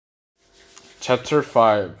Chapter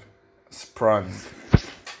 5 Sprung.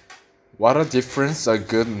 What a difference a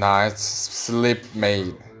good night's sleep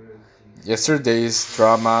made. Yesterday's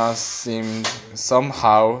drama seemed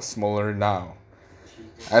somehow smaller now.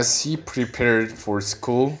 As he prepared for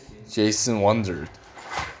school, Jason wondered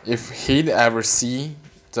if he'd ever see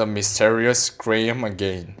the mysterious Graham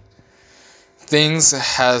again. Things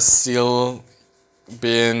had still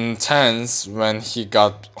been tense when he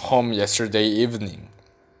got home yesterday evening.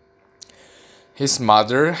 His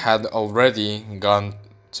mother had already gone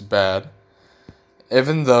to bed,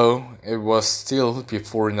 even though it was still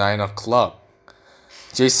before 9 o'clock.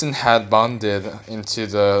 Jason had bounded into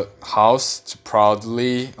the house to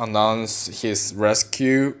proudly announce his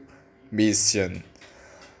rescue mission.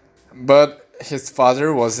 But his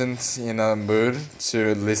father wasn't in a mood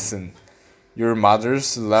to listen. "Your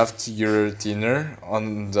mother's left your dinner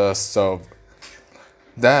on the stove."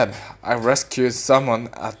 "Dad, I rescued someone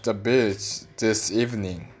at the beach this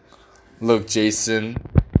evening." "Look, Jason,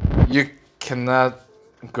 you cannot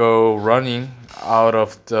go running out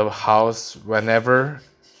of the house whenever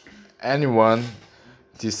anyone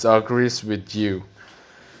disagrees with you.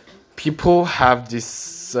 People have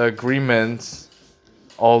disagreements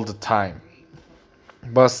all the time,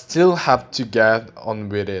 but still have to get on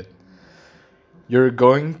with it. You're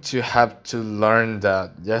going to have to learn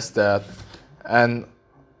that." "Yes, Dad. And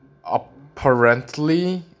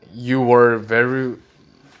apparently you were very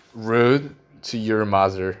rude to your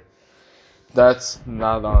mother." "That's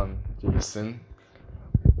not on, Jason.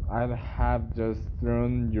 I'd have just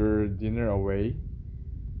thrown your dinner away.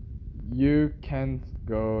 You can't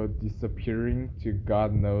go disappearing to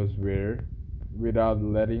God knows where without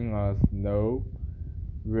letting us know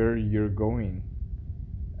where you're going.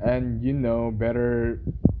 And you know better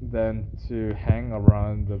than to hang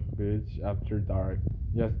around the beach after dark."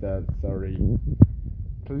 "Yes, Dad, sorry."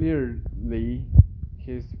 Clearly,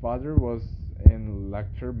 his father was in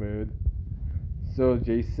lecture mood, so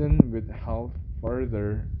Jason withheld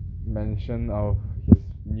further mention of his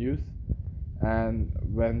news and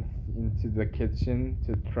went into the kitchen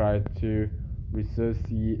to try to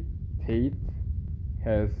resuscitate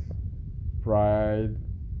his fried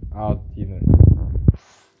out dinner.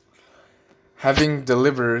 Having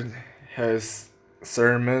delivered his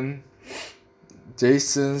sermon,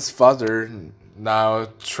 Jason's father now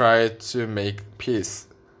tried to make peace.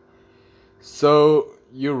 "So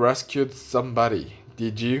you rescued somebody,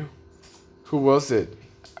 did you? Who was it?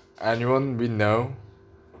 Anyone we know?"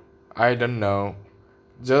 "I don't know.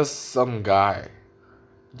 Just some guy."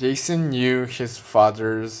 Jason knew his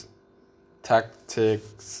father's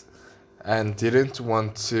tactics and didn't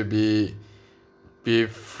want to be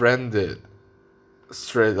befriended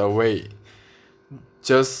straight away,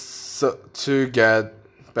 just to get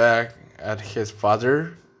back at his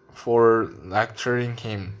father for lecturing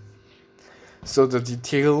him. So the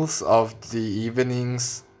details of the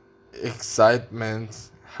evening's excitement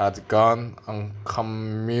had gone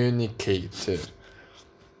uncommunicated.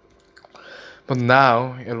 But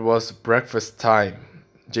now it was breakfast time.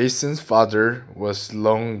 Jason's father was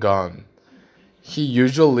long gone. He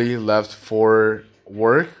usually left for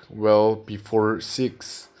work well before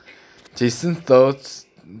 6. Jason thought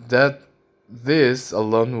that this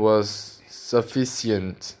alone was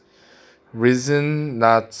sufficient reason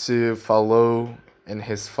not to follow in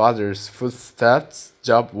his father's footsteps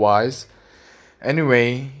job-wise.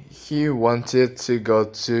 Anyway, he wanted to go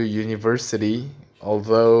to university,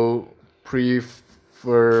 although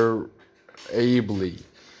preferably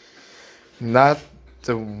not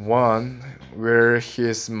the one where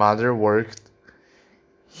his mother worked.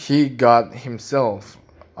 He got himself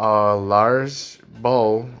a large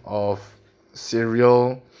bowl of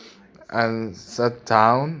cereal and sat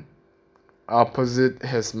down opposite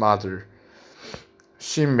his mother.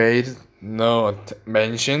 She made no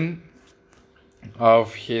mention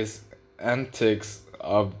of his antics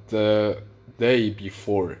of the day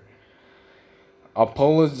before,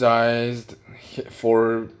 apologized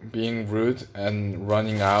for being rude and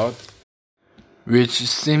running out, which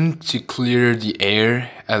seemed to clear the air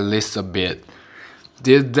at least a bit.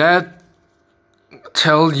 "Did that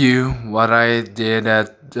tell you what I did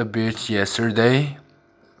at the beach yesterday?"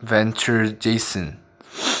 ventured Jason,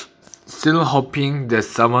 still hoping that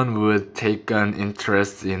someone would take an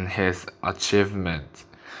interest in his achievement.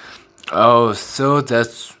 "Oh, so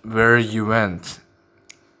that's where you went.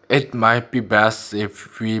 It might be best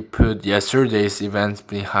if we put yesterday's events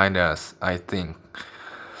behind us, I think."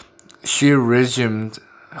 She resumed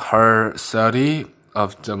her study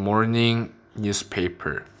of the morning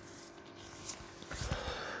newspaper.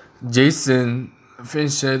 Jason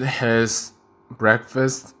finished his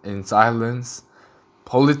breakfast in silence,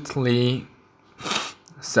 politely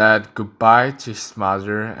said goodbye to his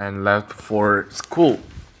mother, and left for school.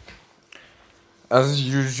 As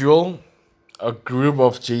usual, a group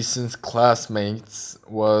of Jason's classmates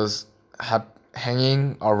was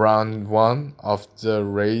hanging around one of the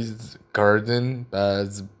raised garden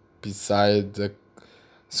beds beside the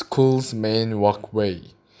school's main walkway.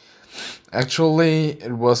 Actually,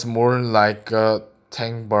 it was more like a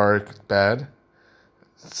tank bark bed,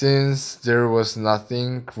 since there was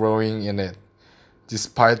nothing growing in it.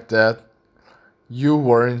 Despite that, you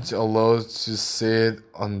weren't allowed to sit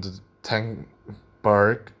on the tank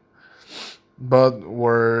bark, but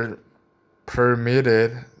were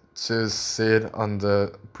permitted to sit on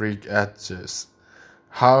the brick edges.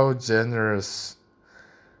 How generous!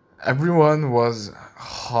 Everyone was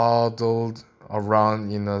huddled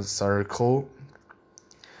around in a circle,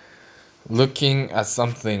 looking at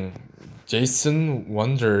something. Jason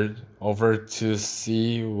wandered over to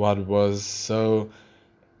see what was so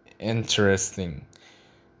interesting.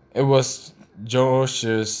 It was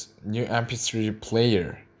Josh's new MP3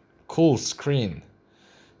 player. Cool screen,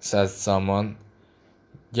 said someone.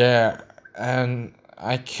 Yeah, and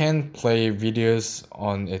I can play videos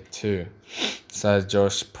on it too, said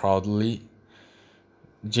Josh proudly.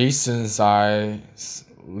 Jason's eyes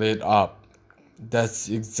lit up. That's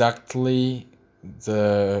exactly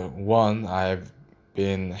the one I've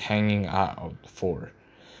been hanging out for.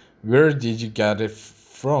 Where did you get it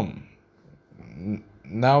from?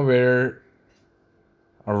 Now we're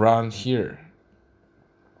around here,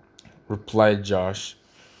 replied Josh.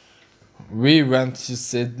 We went to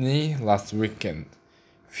Sydney last weekend.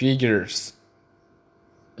 Figures.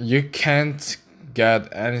 You can't get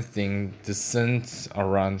anything decent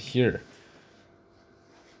around here.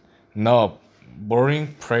 No,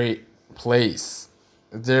 boring place.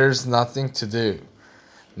 There's nothing to do.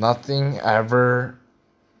 Nothing ever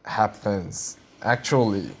happens.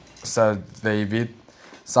 Actually, said David,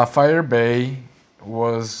 Sapphire Bay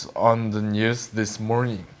was on the news this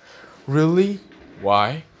morning. Really?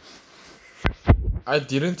 Why? I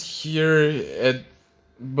didn't hear it,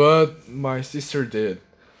 but my sister did.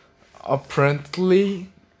 Apparently,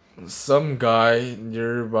 some guy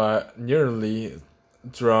nearly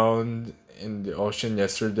drowned in the ocean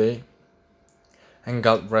yesterday and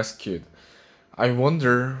got rescued. I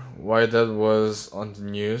wonder why that was on the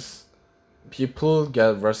news. People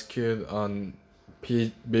get rescued on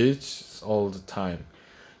beaches all the time.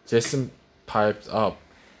 Jason piped up.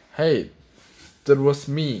 Hey, that was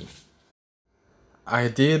me. I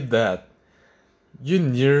did that. You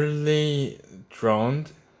nearly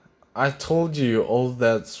drowned. I told you all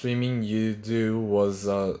that swimming you do was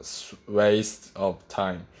a waste of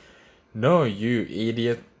time. No, you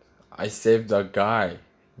idiot. I saved a guy.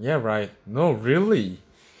 Yeah, right. No, really.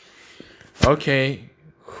 Okay,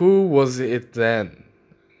 who was it then?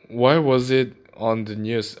 Why was it on the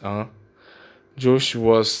news, huh? Josh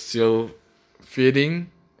was still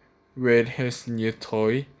fiddling with his new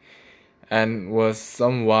toy and was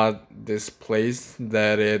somewhat displeased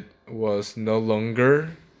that it was no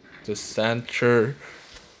longer the center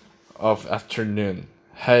of afternoon.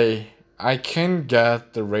 Hey, I can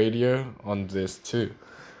get the radio on this too.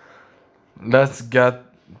 Let's get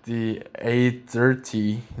the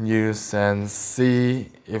 8:30 news and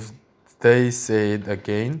see if they say it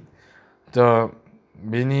again. The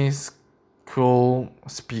minuscule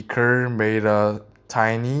speaker made a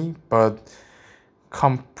tiny but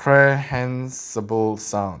comprehensible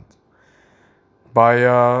sound. By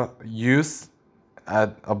a youth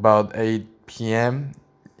at about 8 p.m.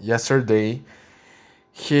 yesterday,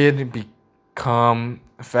 he'd become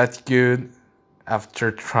fatigued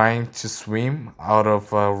after trying to swim out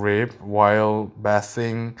of a rip while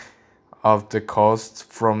bathing off the coast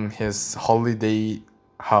from his holiday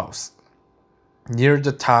house. Near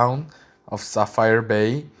the town of Sapphire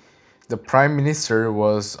Bay, the Prime Minister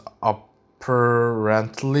was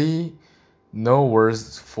apparently no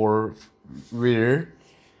worse for wear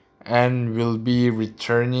and will be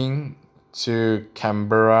returning to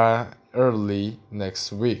Canberra early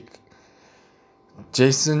next week.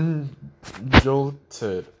 Jason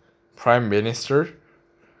jolted. Prime Minister?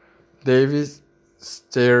 David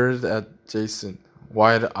stared at Jason,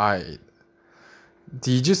 wide-eyed.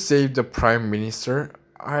 Did you save the Prime Minister?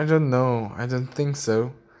 I don't know. I don't think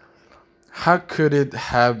so. How could it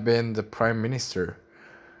have been the Prime Minister?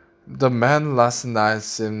 The man last night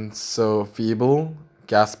seemed so feeble,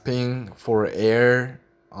 gasping for air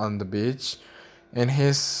on the beach in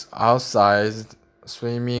his outsized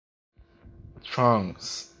swimming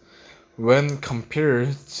trunks, when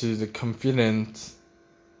compared to the confident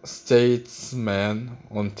statesman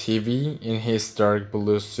on TV in his dark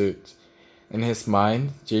blue suit. In his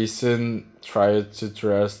mind, Jason tried to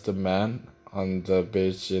dress the man on the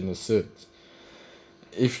beach in a suit.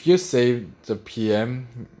 If you saved the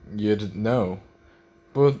PM, you'd know.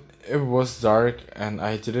 But it was dark and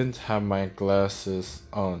I didn't have my glasses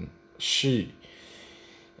on. She.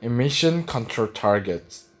 Emission control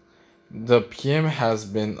targets. The PM has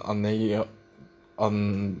been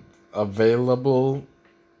unavailable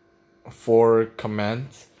for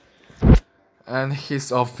comment, and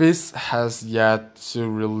his office has yet to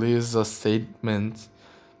release a statement.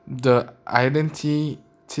 The identity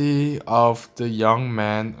of the young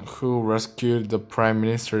man who rescued the Prime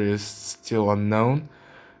Minister is still unknown,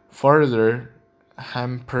 further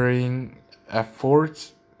hampering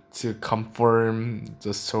efforts to confirm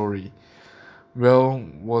the story. Well,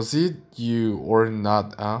 was it you or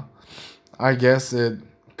not, I guess it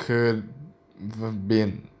could have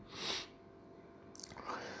been.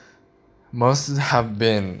 Must have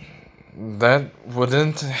been. That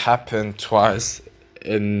wouldn't happen twice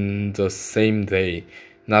in the same day,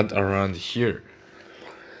 not around here.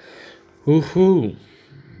 Woohoo!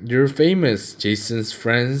 You're famous, Jason's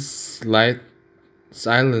friends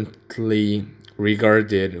silently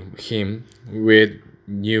regarded him with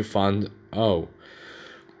newfound awe.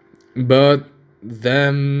 But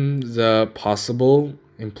then the possible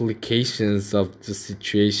implications of the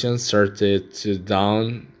situation started to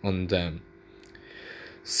dawn on them.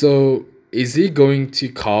 So, is he going to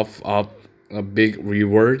cough up a big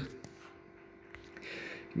reward?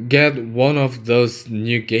 Get one of those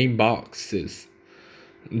new game boxes.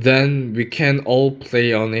 Then we can all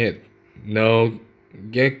play on it. No,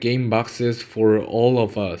 get game boxes for all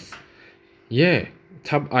of us. Yeah,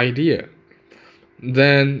 top idea.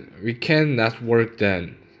 Then we can network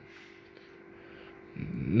then.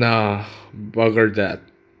 Nah, bugger that.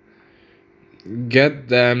 Get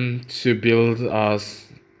them to build us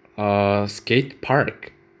a skate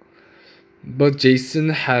park. But Jason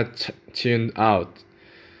had tuned out.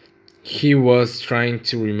 He was trying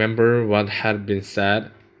to remember what had been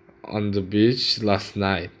said on the beach last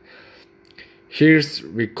night. His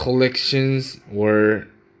recollections were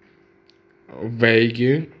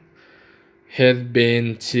vague. He'd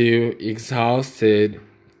been too exhausted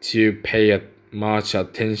to pay much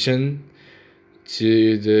attention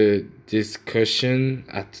to the discussion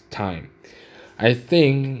at the time. I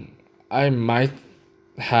think I might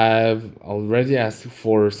have already asked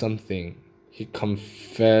for something, he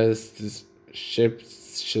confessed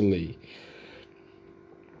sheepishly.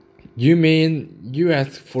 You mean you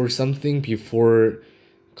asked for something before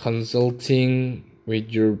consulting with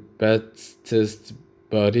your bestest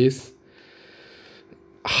buddies?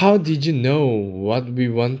 How did you know what we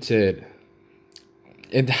wanted?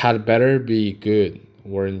 It had better be good,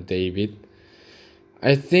 warned David.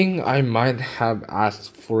 I think I might have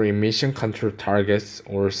asked for emission control targets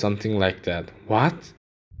or something like that. What?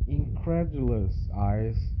 Incredulous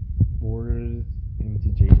eyes bored into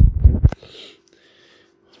Jason.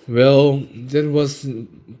 Well, that was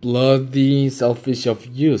bloody selfish of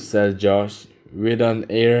you, said Josh, with an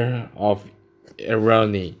air of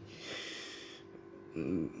irony.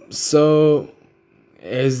 So,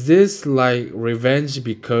 is this like revenge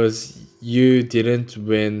because you didn't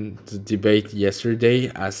win the debate yesterday?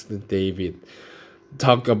 Asked David.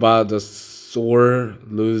 Talk about a sore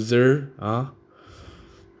loser, huh?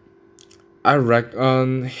 I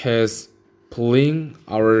reckon he's pulling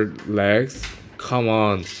our legs. Come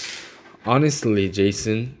on. Honestly,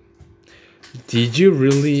 Jason, did you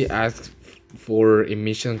really ask for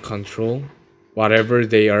emission control? Whatever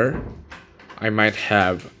they are? I might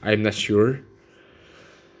have. I'm not sure.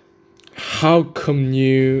 How come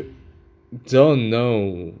you don't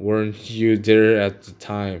know? Weren't you there at the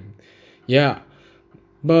time? Yeah,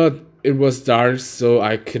 but it was dark, so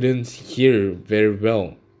I couldn't hear very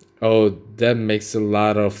well. Oh, that makes a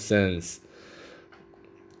lot of sense.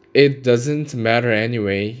 It doesn't matter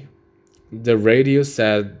anyway. The radio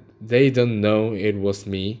said they don't know it was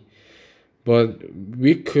me, but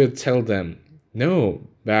we could tell them. No,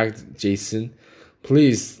 begged Jason.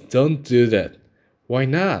 Please don't do that. Why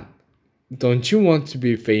not? Don't you want to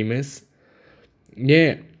be famous?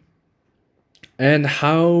 Yeah. And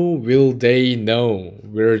how will they know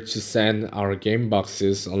where to send our game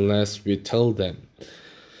boxes unless we tell them?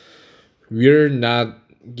 We're not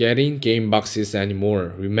getting game boxes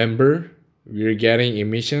anymore, remember? We're getting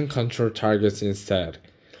emission control targets instead.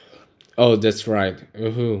 Oh, that's right.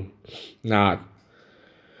 Not.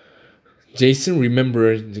 Jason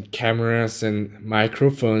remembered the cameras and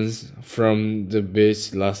microphones from the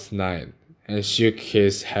beach last night and shook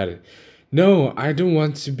his head. No, I don't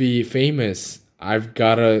want to be famous. I've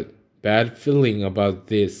got a bad feeling about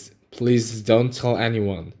this. Please don't tell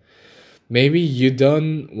anyone. Maybe you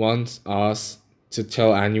don't want us to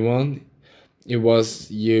tell anyone. It was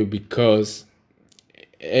you because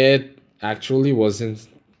it actually wasn't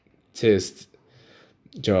test,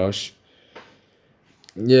 Josh.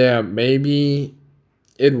 Yeah, maybe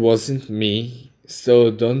it wasn't me, so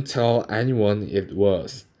don't tell anyone it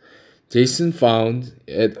was. Jason found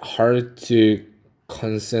it hard to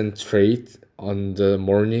concentrate on the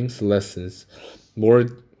morning's lessons, more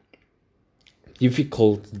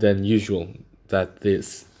difficult than usual. That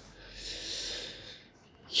this.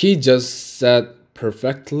 He just sat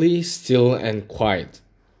perfectly still and quiet.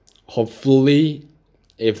 Hopefully,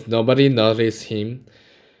 if nobody noticed him,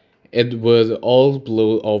 it would all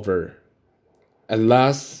blow over. At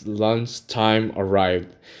last, lunchtime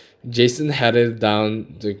arrived. Jason headed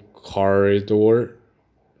down the corridor,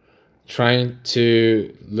 trying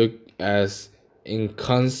to look as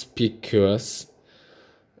inconspicuous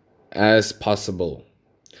as possible.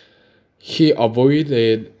 He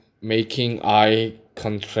avoided making eye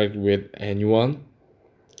contact with anyone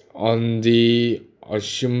on the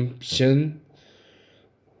assumption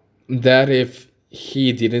that if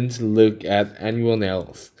he didn't look at anyone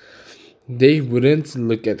else, they wouldn't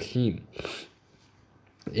look at him.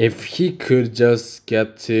 If he could just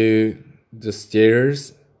get to the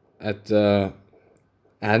stairs at the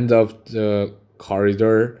end of the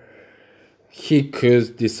corridor, he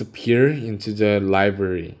could disappear into the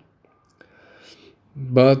library.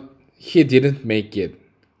 But he didn't make it.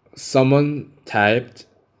 Someone tapped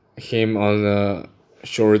him on the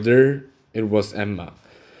shoulder. It was Emma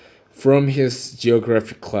from his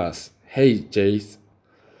geography class. Hey, Jace.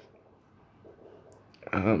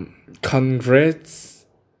 Congrats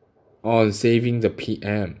on saving the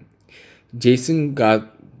PM. Jason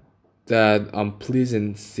got that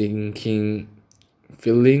unpleasant sinking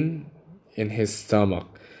feeling in his stomach.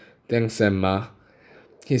 Thanks, Emma,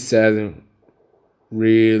 he said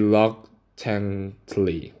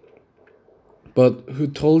reluctantly. But who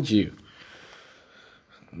told you?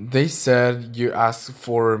 They said you asked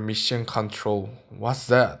for mission control. What's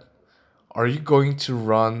that? Are you going to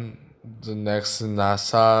run the next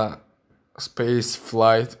NASA space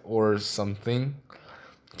flight or something?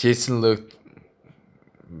 Jason looked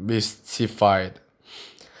mystified.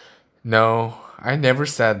 No, I never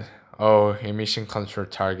said, oh, emission control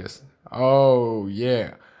targets. Oh,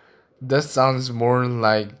 yeah. That sounds more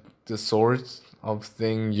like the sort of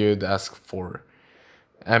thing you'd ask for.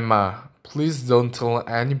 Emma, please don't tell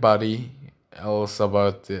anybody else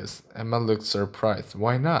about this. Emma looked surprised.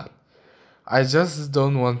 Why not? I just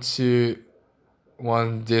don't want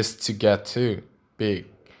this to get too big.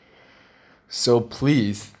 So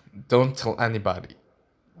please don't tell anybody.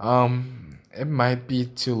 It might be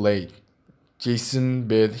too late. Jason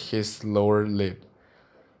bit his lower lip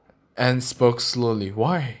and spoke slowly.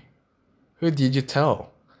 Why? Who did you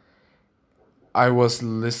tell? I was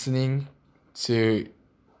listening to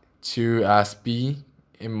ASB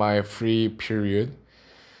in my free period.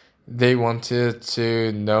 They wanted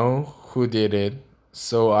to know who did it,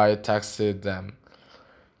 so I texted them.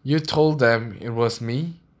 You told them it was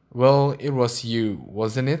me? Well, it was you,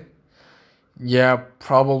 wasn't it? Yeah,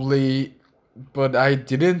 probably, but I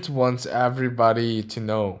didn't want everybody to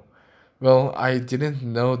know. Well, I didn't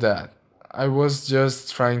know that. I was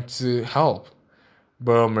just trying to help.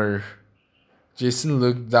 Bummer. Jason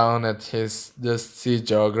looked down at his dusty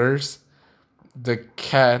joggers. The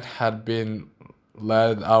cat had been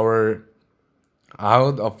let out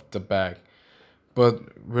of the bag.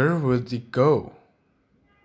 But where would it go?